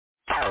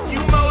You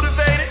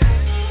motivated?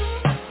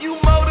 You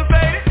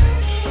motivated?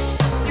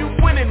 You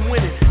winning.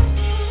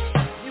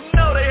 You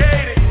know they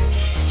hate it.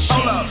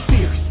 Hold up.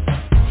 Fierce.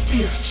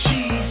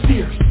 She's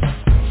fierce.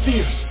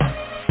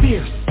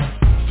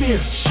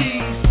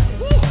 She's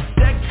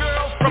that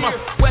girl from a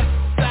west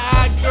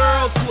side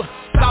girl to a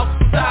south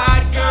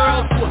side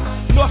girl to a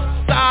north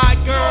side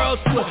girl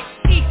to a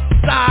east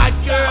side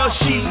girl.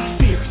 She's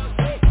fierce.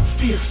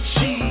 She's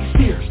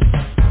fierce.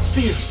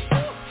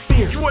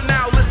 You are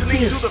now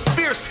listening to the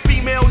Fierce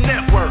Female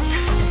Network.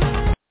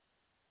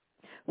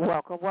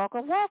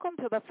 Welcome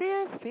to the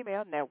Fierce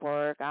Female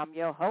Network. I'm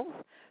your host,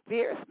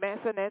 Fierce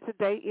Manson, and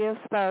today is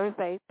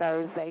Thursday,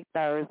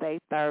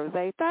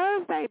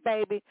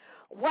 baby.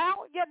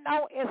 Well, you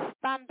know, it's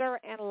Thunder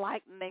and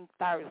Lightning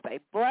Thursday,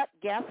 but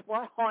guess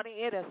what, honey?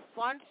 It is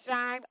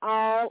sunshine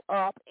all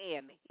up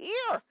in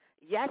here.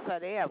 Yes,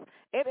 it is.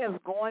 It is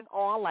going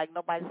on like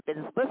nobody's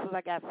business. Listen,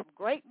 I got some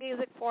great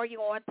music for you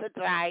on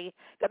today.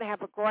 Going to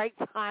have a great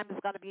time. It's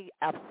going to be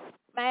a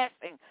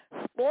smashing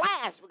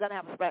splash. We're going to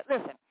have a splash.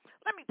 Listen,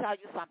 let me tell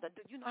you something.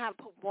 Do you know how to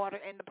put water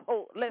in the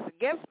pool? Listen,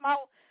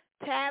 Gizmo,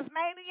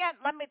 Tasmanian,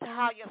 let me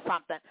tell you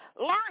something.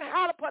 Learn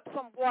how to put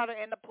some water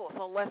in the pool.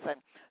 So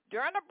listen,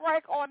 during the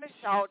break on the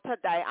show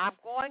today, I'm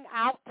going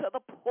out to the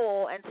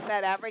pool and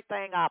set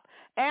everything up.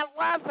 And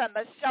listen,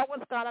 the show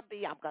is going to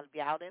be, I'm going to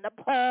be out in the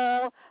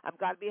pool. I'm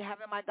going to be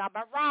having my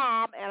gummy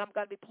rum, and I'm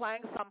going to be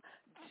playing some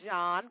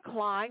John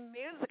Kline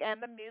music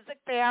and the music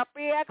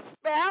therapy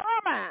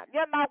experiment.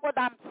 You know what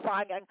I'm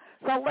saying.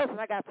 So listen,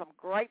 I got some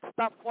great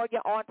stuff for you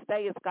on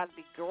today. It's going to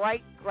be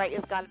great.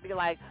 It's going to be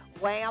like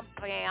wham,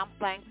 bam,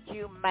 thank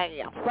you,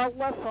 ma'am. So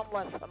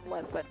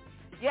listen.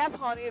 Yes,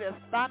 honey, it is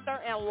Thunder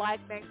and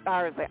Lightning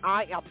Thursday.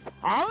 I am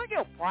telling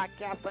you,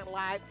 broadcasting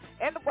live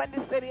in the Windy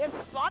City. It's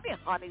sunny,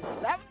 honey,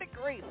 70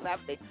 degrees.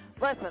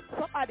 Listen,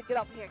 somebody get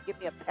up here and give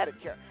me a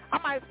pedicure. I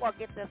might as well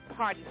get this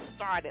party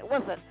started.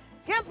 Listen,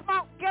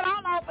 Gizmo, get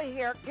on over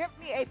here. Give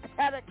me a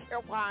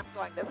pedicure while I'm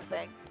doing this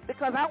thing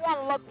because I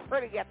want to look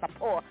pretty at the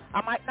pool.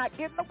 I might not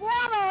get in the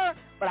water,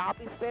 but I'll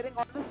be sitting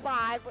on the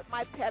side with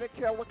my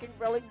pedicure looking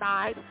really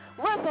nice.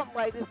 Listen,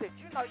 ladies, did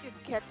you know you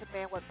can catch a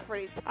man with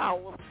pretty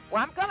toes?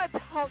 Well, I'm going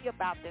to tell you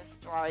about this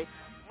story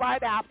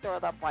right after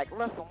the break.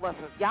 Listen.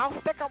 Y'all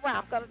stick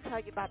around. I'm going to tell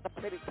you about the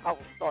pretty toe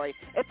story.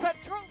 It's a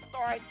true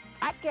story.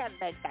 I can't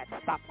make that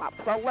stuff up.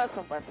 So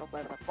listen.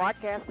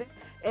 Broadcasting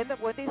in the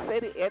Windy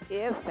City, it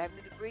is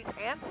 70 degrees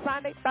and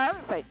sunny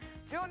Thursday,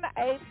 June the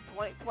 8th,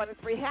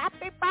 2023.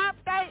 Happy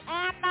birthday,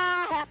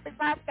 Anna.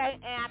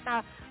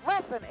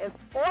 Listen, it's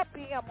 4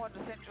 p.m. on the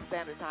Central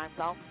Standard Time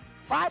Zone,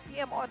 5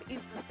 p.m. on the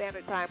Eastern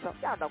Standard Time Zone.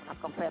 Y'all know what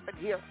I'm going to say up in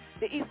here.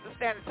 The Eastern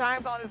Standard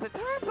Time Zone is the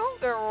time zone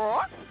that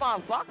rocks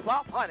my socks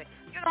off, honey.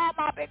 You know, all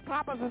my big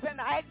papas is in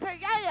the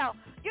ATL.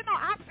 You know,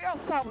 I feel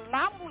so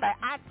lonely.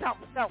 I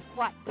don't know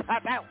what to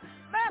do.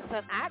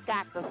 Listen, I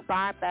got the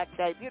star back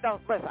there. You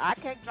know, listen, I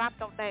can't drop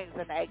no names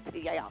in the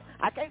ATL.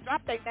 I can't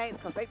drop their names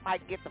because they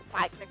might get the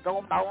fighting and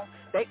going on.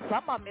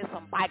 Some of them is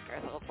some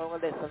bikers. So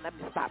listen, let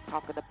me stop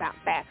talking about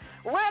that.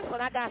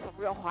 Listen, I got some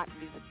real hot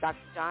music,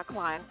 Dr. John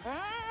Kline.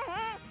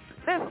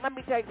 Listen, let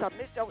me tell you something.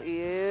 This show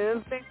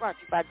is being brought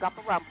to you by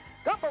Gummy Rum.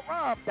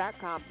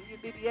 GummyRum.com.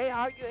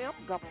 GumbyRum,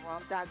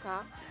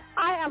 GumbyRum.com.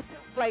 I have 2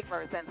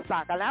 flavors in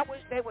stock, and I wish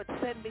they would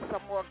send me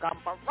some more Gummy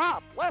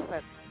Rum.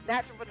 Listen,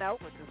 Natural Vanilla,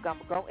 which is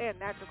Gummy Gold, and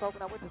Natural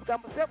Coconut, which is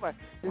Gummy Silver.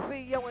 The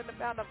CEO and the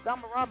founder of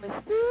Gummy Rum is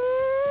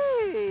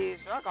Steve.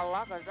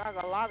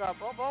 Shaka-laka,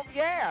 boom, boom,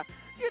 yeah.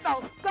 You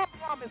know, Gummy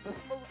Rum is the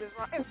smoothest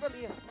rum. It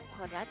really is smooth,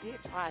 honey. I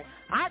did try it.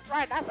 I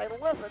tried it. I said,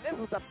 listen, this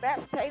is the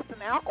best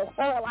tasting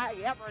alcohol I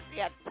ever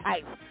did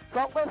taste.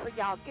 So listen,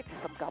 y'all, get you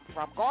some Gummy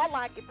Rum. Go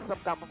online, get you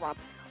some Gummy Rum.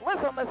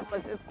 Listen,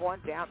 it's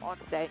going down on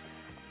today.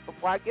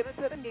 Before I get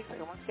into the music,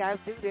 I want you guys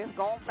to do this.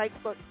 Go on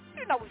Facebook.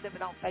 You know we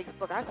living on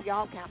Facebook. I see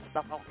all kinds of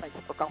stuff on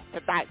Facebook on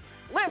tonight.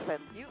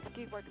 Listen, use the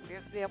keyword the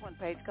Fierce Female when the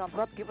page comes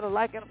up. Give it a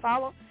like and a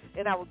follow,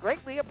 and I would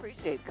greatly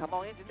appreciate it. Come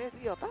on, engineer, do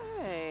your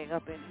thing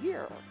up in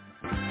here.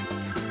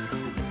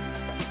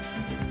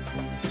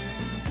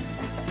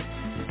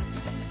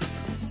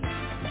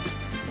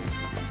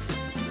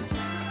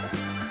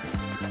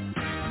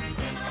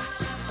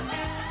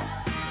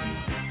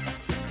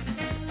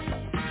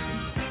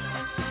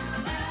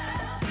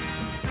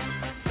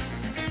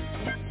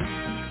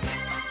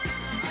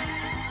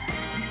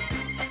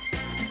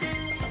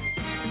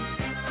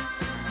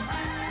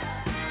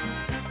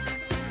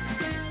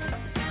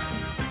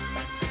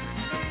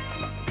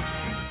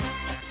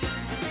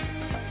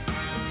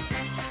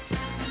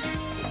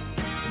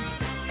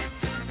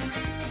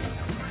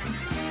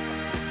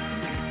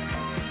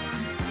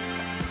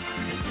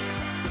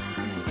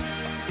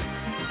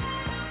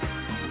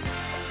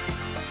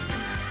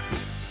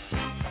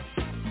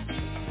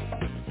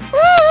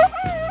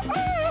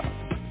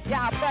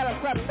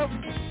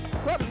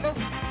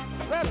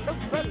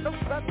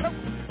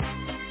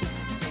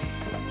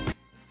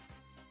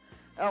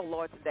 Oh,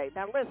 Lord, today.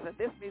 Now, listen,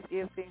 this music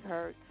is being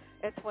heard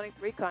in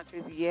 23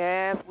 countries.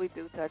 Yes, we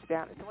do touch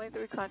down in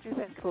 23 countries,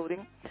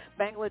 including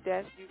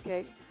Bangladesh,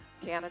 UK,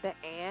 Canada,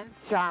 and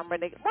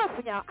Germany.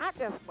 Listen, y'all,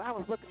 I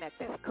was looking at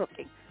this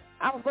cookie.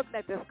 I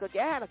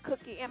had a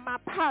cookie in my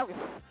purse.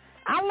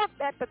 I looked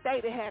at the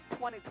date it had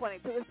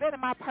 2022. It's been in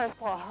my purse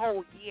for a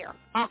whole year.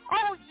 A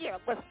whole year.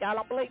 Listen, y'all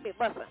don't believe me.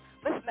 Listen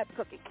to that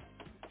cookie.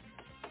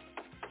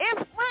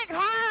 It's spring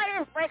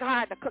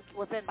hard. The cookie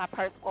was in my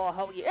purse for a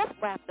whole year. It's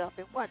wrapped up.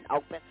 It wasn't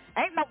open.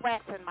 Ain't no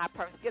rats in my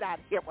purse. Get out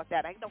of here with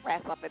that. Ain't no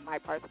rats up in my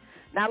purse.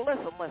 Now,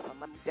 listen.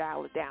 Let me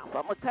dial it down. So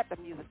I'm going to cut the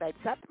music, baby.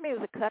 Cut the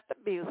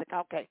music.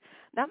 Okay.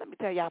 Now, let me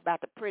tell y'all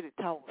about the pretty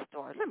toe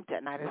story. Let me tell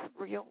you. Now, this is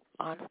real,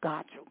 honest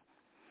God truth.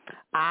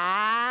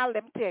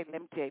 Let me tell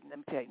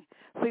you.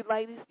 See,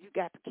 ladies, you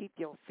got to keep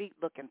your feet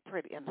looking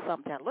pretty in the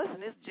summertime. Listen,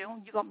 it's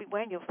June. You're going to be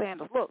wearing your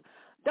sandals. Look,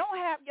 don't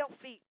have your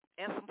feet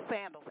in some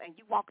sandals and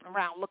you walking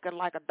around looking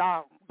like a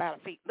dog by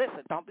the feet.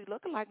 Listen, don't be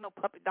looking like no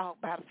puppy dog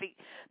by the feet.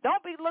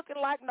 Don't be looking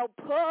like no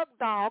pug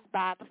dog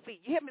by the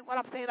feet. You hear me what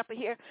I'm saying up in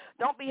here?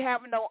 Don't be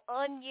having no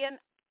onion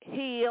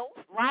heels,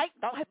 right?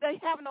 Don't be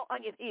having no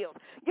onion heels.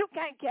 You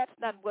can't catch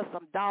nothing with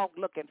some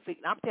dog-looking feet.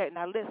 And I'm telling you,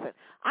 now listen,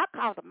 I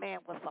caught a man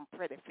with some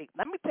pretty feet.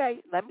 Let me tell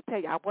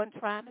you, I wasn't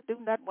trying to do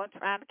nothing, wasn't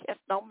trying to catch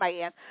no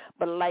man.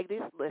 But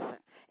ladies, listen,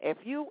 if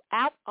you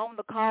out on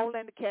the call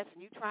in the catch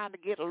and you trying to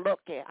get a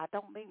look at, I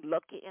don't mean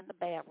looky in the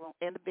bedroom.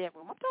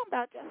 I'm talking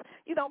about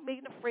just,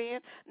 meeting a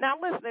friend. Now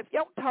listen, if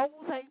your toes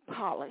ain't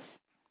polished,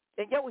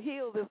 and your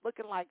heels is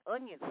looking like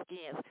onion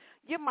skins,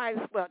 you might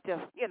as well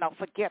just,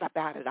 forget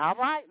about it, all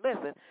right?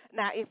 Listen,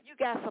 now, if you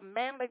got some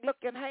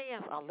manly-looking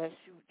hands, unless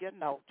you,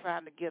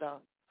 trying to get a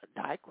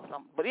dyke or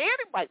something. But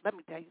anyway, let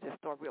me tell you this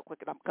story real quick,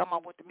 and I'm coming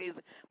on with the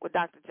music with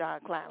Dr.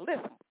 John Kline.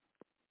 Listen,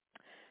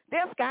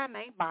 this guy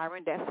named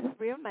Byron, that's his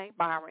real name,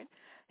 Byron,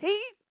 he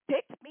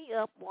picked me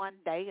up one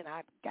day, and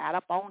I got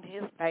up on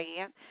his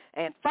van,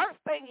 and first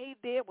thing he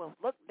did was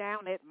look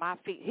down at my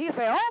feet. He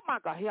said, oh, my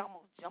God, he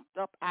almost jumped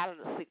up out of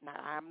the seat. Now,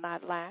 I'm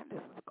not lying. This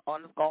is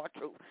honest God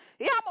truth.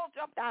 He almost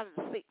jumped out of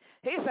the seat.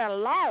 He said,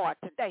 Lord,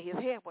 today, his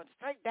head went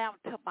straight down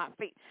to my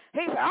feet.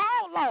 He said,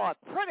 oh, Lord,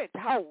 pretty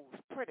toes.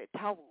 I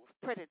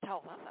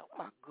said, oh,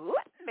 my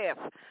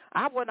goodness.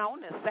 I went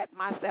on and set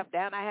myself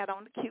down. I had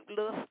on the cute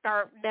little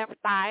skirt and everything.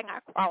 I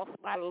crossed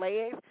my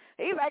legs.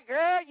 He's like,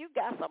 girl, you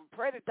got some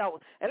pretty toes.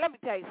 And let me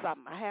tell you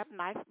something. I have a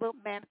nice little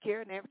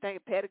manicure and everything,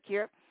 a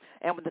pedicure.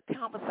 And when the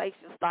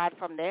conversation started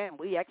from there and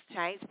we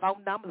exchanged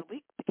phone numbers,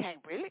 we became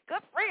really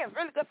good friends.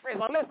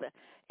 Well, listen,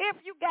 if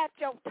you got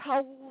your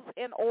toes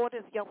in order,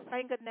 your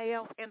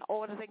fingernails in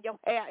order, and your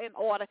hair in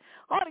order,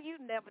 you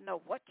never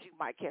know what you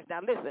might catch.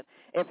 Now, listen,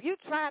 if you're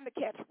trying to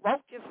catch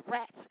roaches,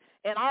 rats,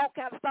 and all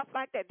kinds of stuff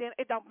like that, then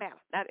it don't matter.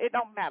 Now, it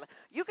don't matter.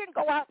 You can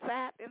go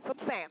outside in some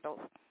sandals,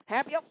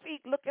 have your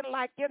feet looking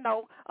like,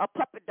 a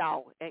puppy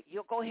dog, and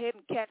you'll go ahead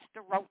and catch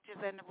the roaches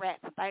and the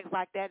rats and things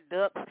like that,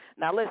 ducks.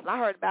 Now, listen, I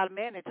heard about a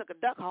man that took a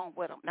duck home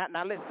with him.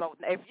 Now listen, so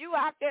if you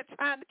out there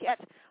trying to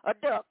catch a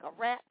duck, a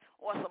rat,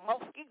 or some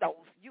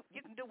mosquitoes, you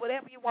can do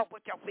whatever you want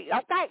with your feet,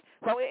 okay?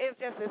 So it's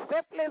just as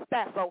simple as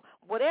that. So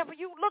whatever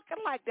you looking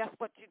like, that's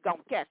what you're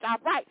going to catch,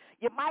 all right?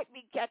 You might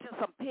be catching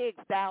some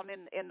pigs down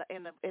in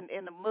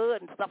the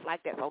mud and stuff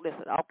like that. So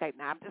listen, okay,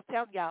 now I'm just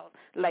telling y'all,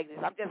 ladies,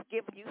 I'm just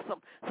giving you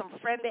some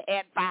friendly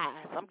advice.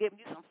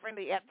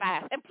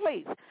 And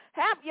please,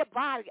 have your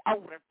body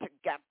odor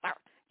together.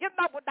 You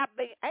know what I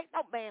mean? Ain't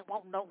no man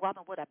want no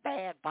woman with a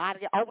bad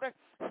body odor.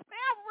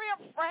 Smell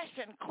real fresh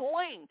and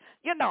clean.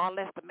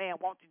 Unless the man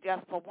wants you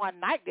just for one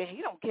night, then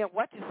he don't care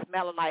what you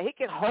smelling like. He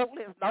can hold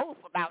his nose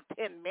for about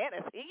 10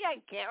 minutes. He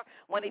ain't care.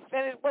 When he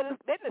finished with his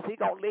business, he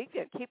going to leave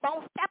you and keep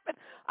on stepping.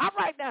 All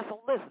right, now, so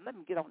listen, let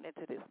me get on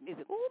into this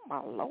music. Oh,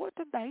 my Lord,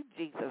 today,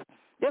 Jesus.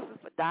 This is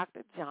for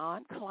Dr.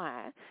 John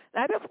Kline.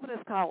 Now, this one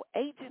is called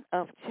Agent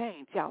of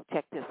Change. Y'all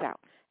check this out.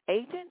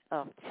 Agent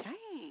of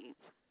Change.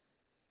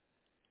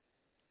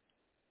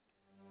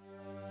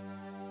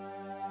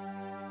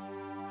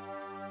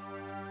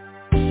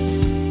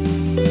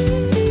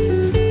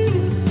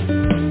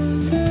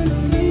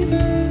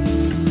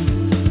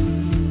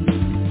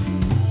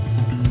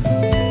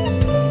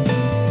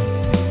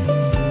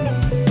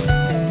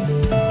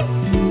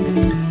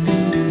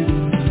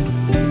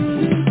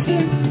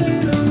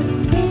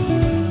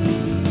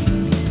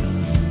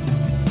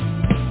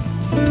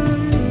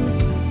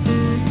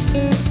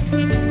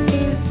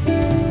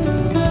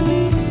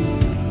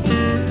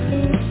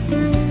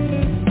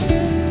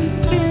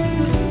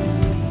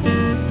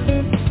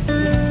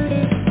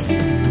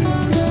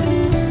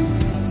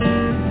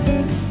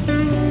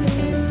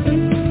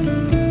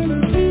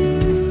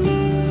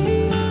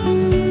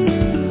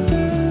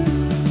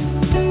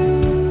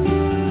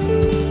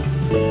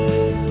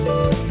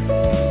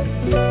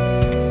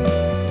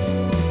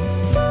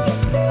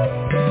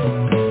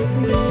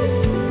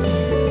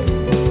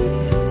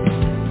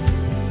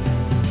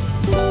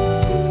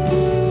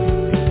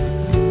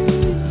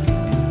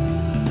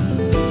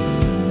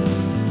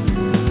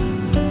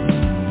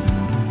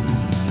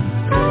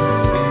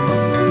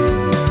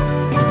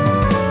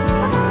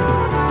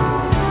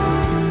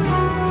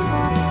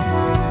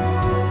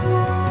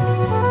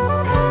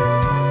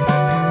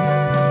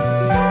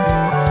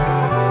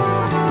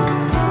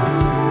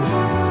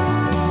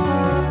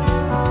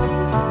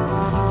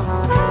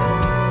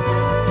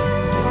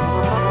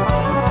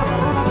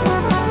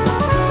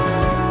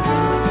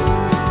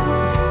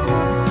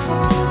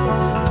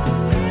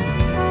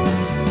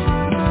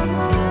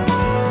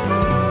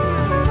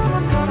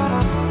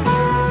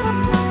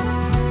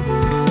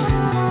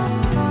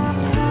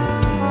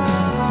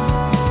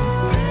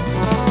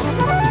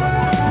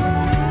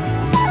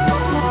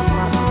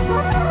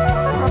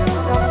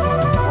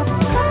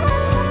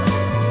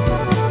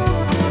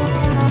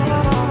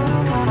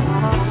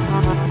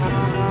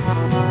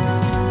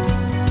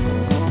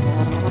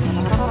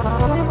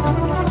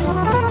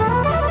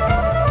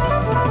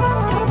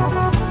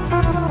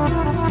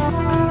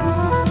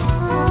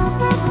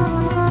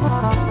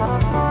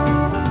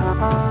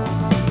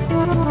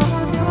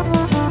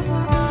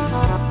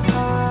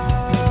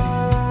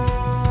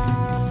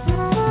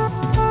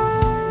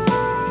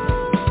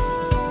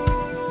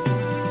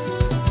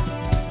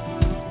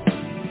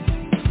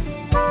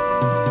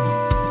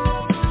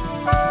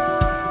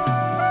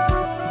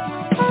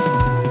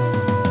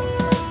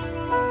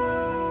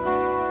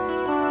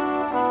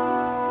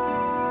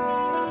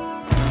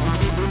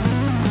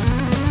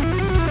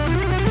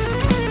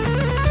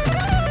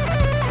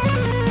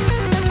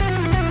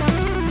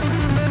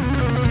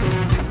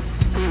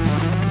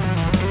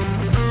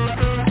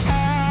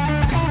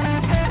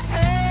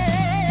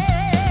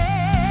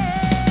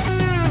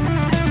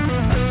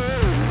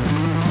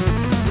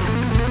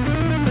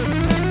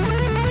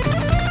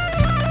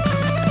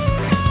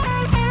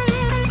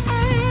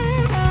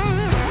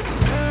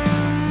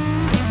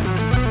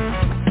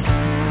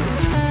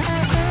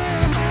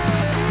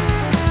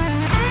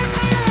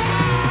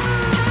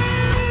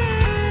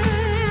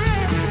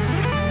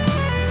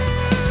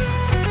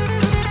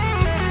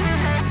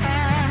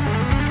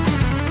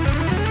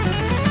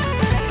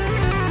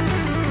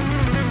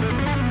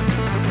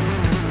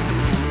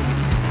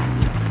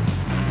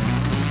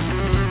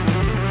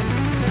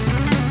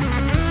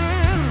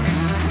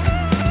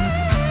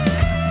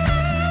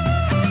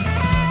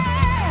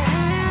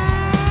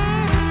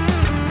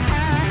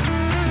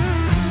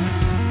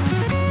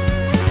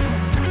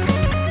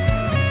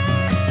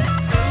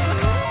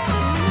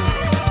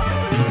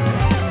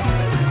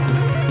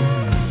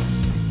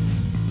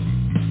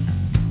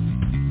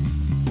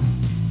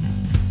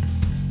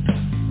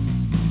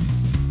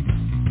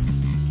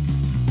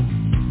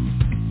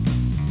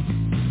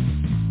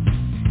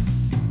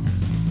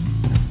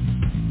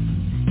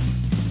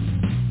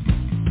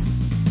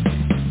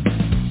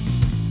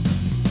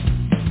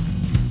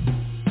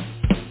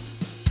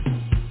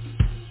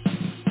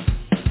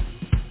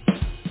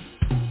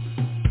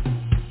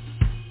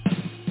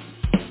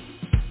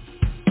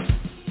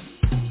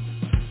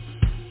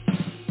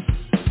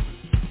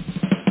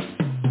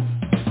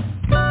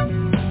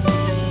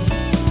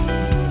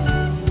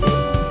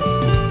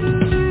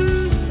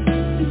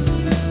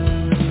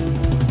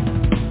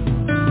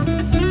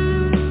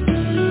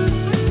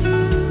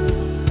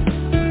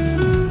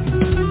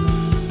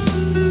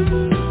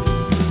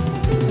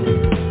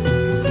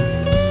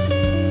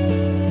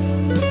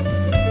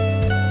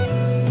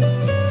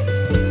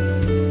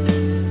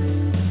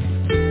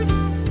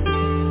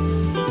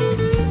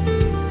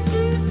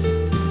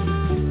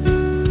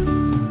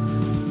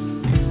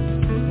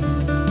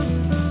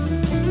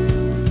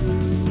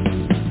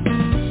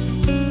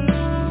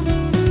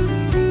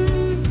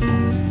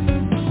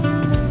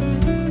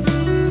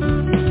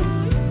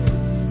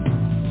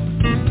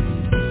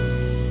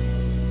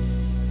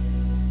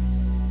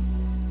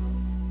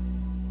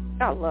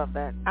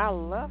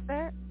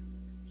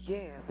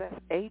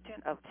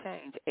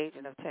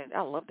 Agent of Change.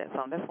 I love that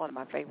song. That's one of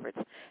my favorites.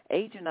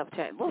 Agent of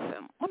Change.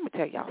 Listen, let me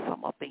tell y'all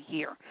something up in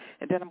here,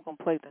 and then I'm going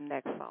to play the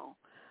next song.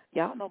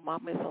 Y'all know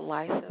Mama is a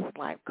licensed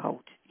life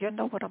coach. You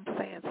know what I'm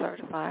saying?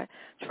 Certified,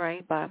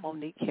 trained by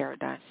Monique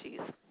Carradine. She's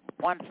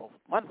wonderful,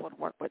 wonderful to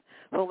work with.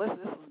 So listen,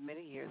 this was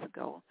many years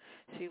ago.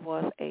 She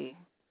was a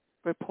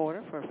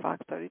reporter for Fox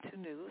 32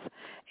 News,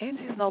 and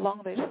she's no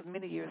longer there. This was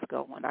many years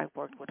ago when I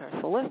worked with her.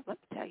 So listen, let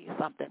me tell you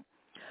something.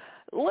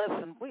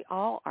 Listen, we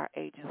all are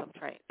agents of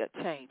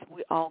change.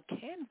 We all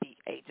can be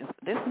agents.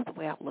 This is the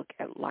way I look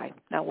at life.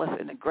 Now, listen,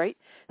 in the great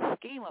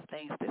scheme of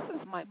things, this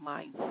is my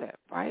mindset,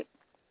 right?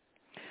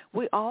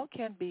 We all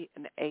can be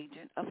an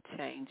agent of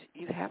change.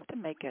 You have to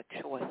make a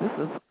choice.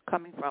 This is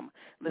coming from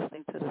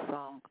listening to the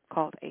song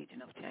called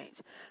Agent of Change.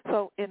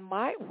 So in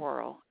my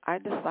world, I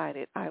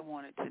decided I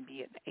wanted to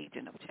be an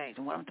agent of change.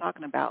 And what I'm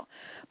talking about,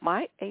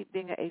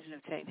 being an agent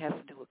of change has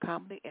to do with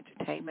comedy,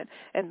 entertainment,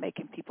 and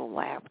making people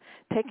laugh,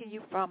 taking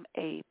you from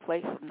a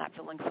place of not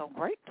feeling so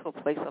great to a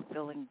place of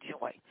feeling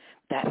joy.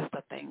 That is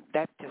the thing.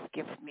 That just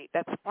gives me,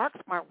 that sparks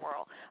my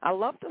world. I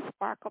love to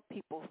sparkle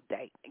people's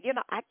day. You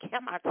know, I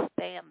cannot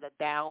stand the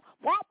down.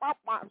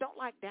 I don't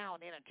like down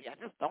energy. I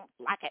just don't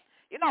like it.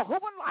 You know, who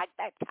would like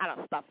that kind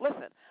of stuff?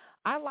 Listen,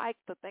 I like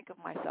to think of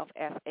myself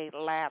as a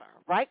ladder,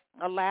 right?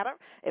 A ladder,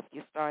 if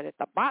you start at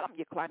the bottom,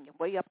 you climb your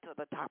way up to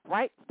the top,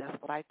 right? That's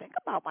what I think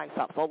about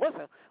myself. So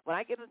listen, when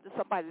I get into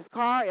somebody's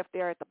car, if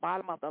they're at the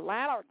bottom of the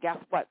ladder, guess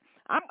what?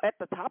 I'm at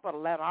the top of the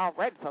ladder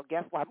already, so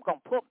guess what? I'm going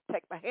to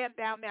take my hand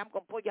down there. I'm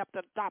going to pull you up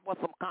to the top with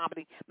some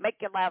comedy, make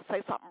you laugh,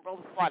 say something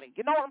really funny.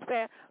 You know what I'm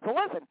saying? So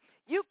listen,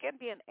 you can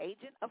be an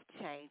agent of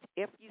change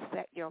if you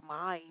set your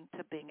mind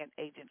to being an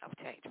agent of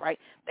change, right?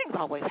 Things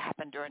always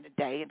happen during the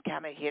day and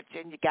kind of hit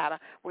you, and you got to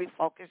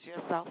refocus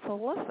yourself. So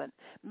listen,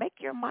 make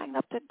your mind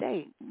up to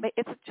date.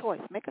 It's a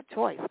choice. Make a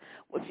choice.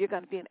 If you're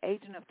going to be an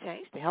agent of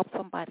change to help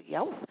somebody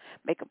else,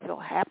 make them feel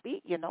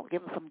happy, you know,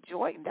 give them some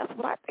joy, and that's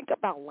what I think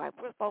about life.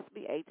 We're supposed to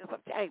be agents of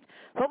change.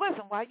 So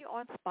listen, while you're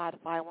on Spotify,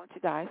 I want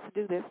you guys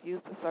to do this.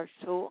 Use the search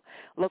tool.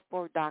 Look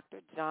for Dr.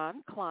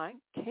 John Kline,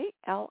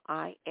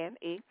 Kline.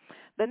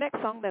 The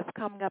next song that's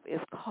coming up is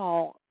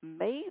called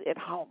Made at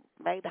Home.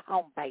 Made at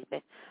Home,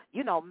 baby.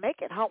 You know,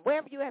 make it home.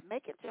 Wherever you at,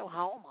 make it your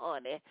home,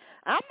 honey.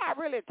 I'm not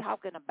really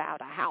talking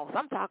about a house.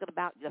 I'm talking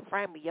about the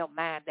frame of your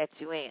mind that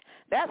you're in.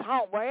 That's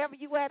home. Wherever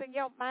you at in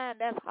your mind,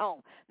 that's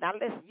home. Now,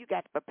 listen, you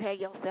got to prepare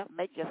yourself,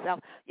 make yourself,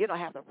 you know,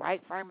 have the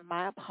right frame of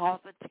mind,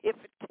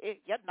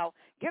 positivity, you know.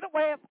 Get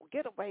away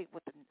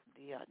with the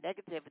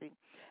negativity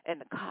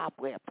and the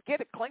cobwebs.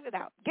 Clean it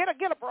out. Get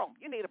a broom.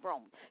 You need a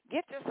broom.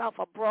 Get yourself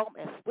a broom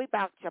and sweep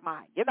out your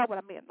mind. You know what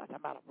I mean? I'm not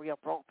talking about a real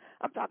broom.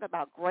 I'm talking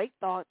about great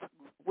thoughts.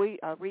 We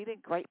are reading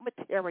great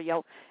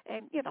material,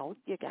 and, you know,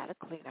 you got to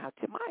clean out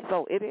your mind.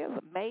 So it is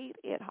made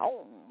at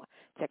home.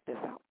 Check this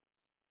out.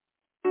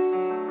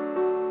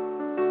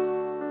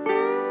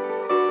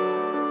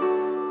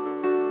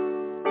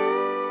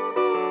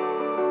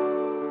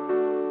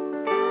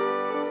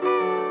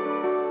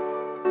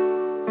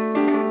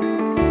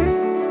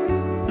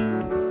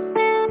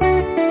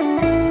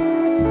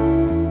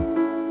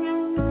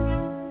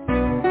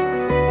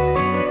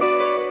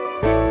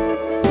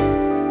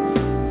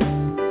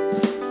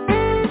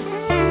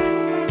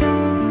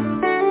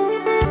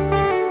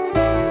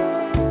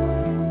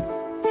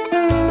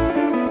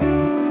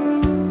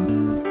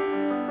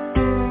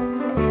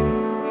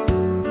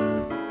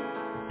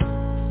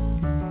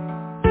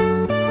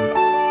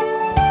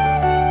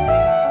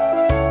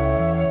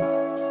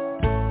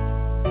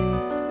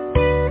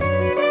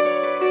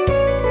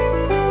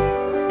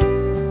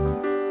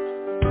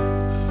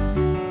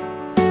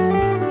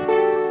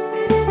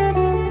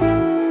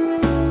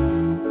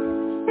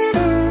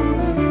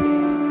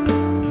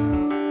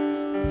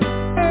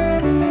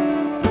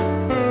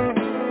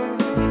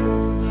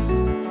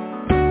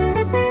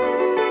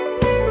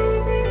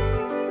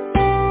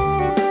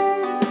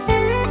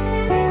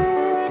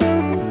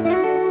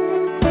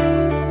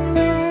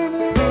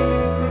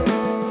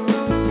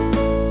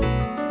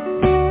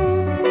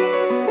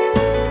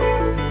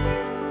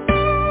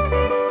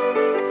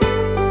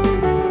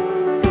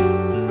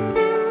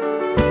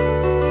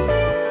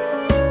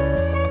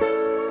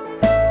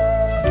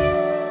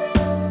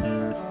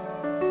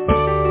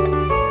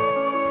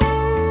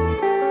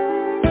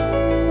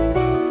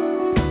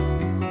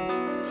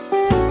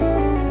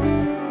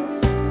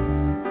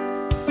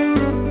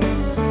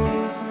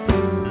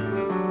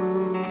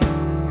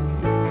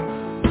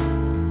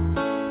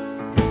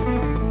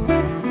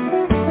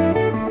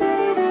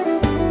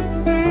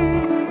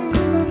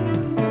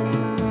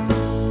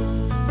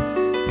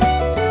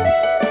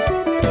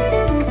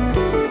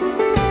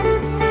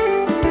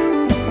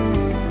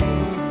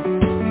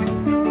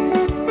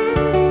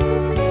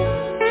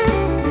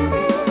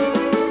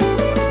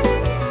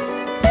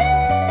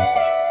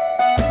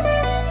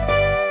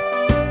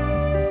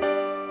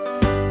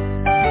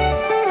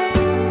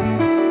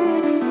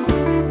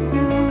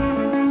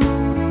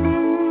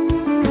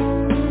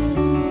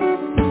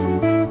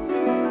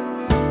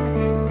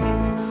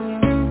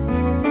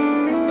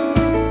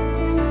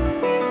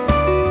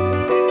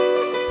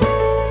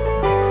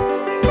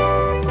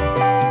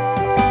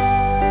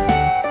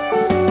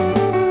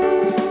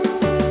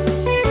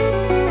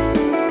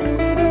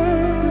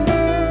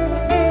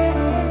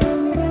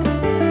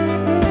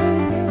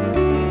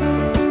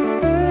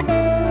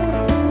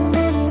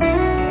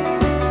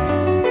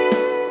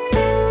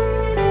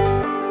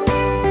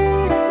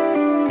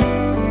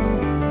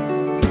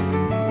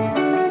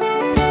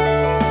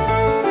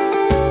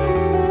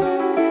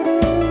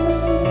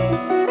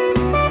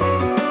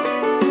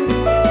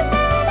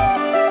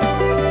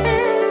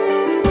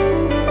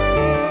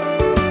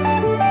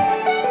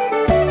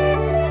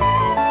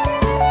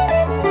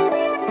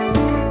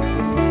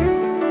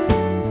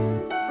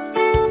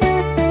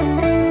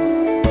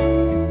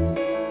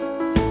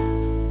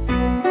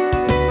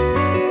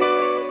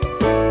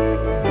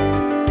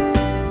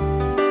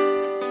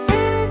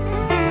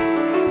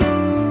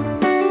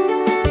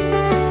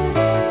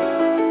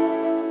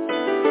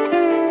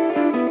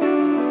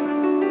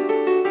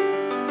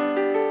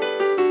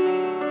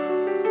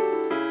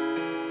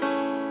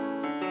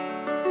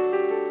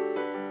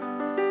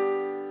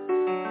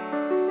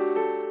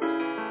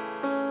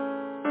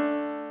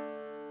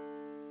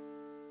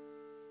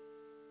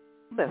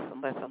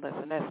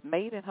 listen. That's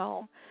made at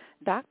home.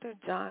 Dr.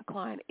 John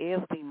Kline is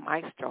the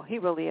maestro. He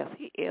really is.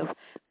 He is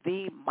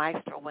the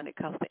maestro when it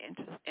comes to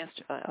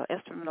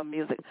instrumental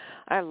music.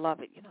 I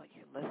love it. You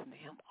listen to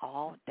him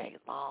all day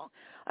long.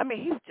 I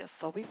mean, he's just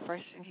so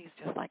refreshing. He's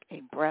just like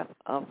a breath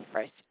of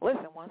fresh.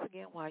 Listen, once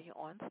again, while you're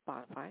on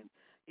Spotify,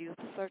 use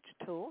the search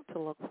tool to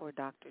look for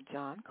Dr.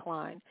 John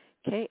Kline,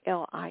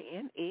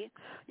 Kline.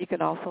 You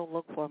can also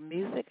look for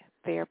Music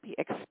Therapy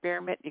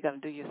Experiment. You're going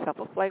to do yourself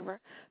a favor.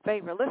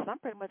 Listen, I'm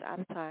pretty much out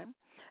of time.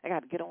 I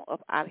got to get on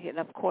up out of here. And,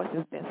 of course,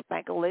 it's been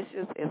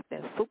spankalicious. It's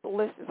been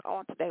superlicious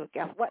on today. But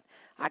guess what?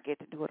 I get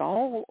to do it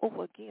all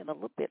over again a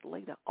little bit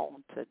later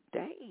on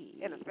today.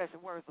 In the special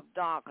words of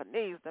Don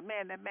Cornelius, the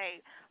man that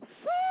made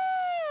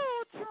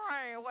Soul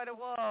Train what it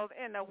was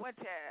in the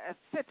Winter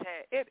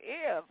City. It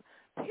is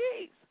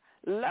peace,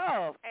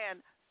 love,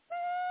 and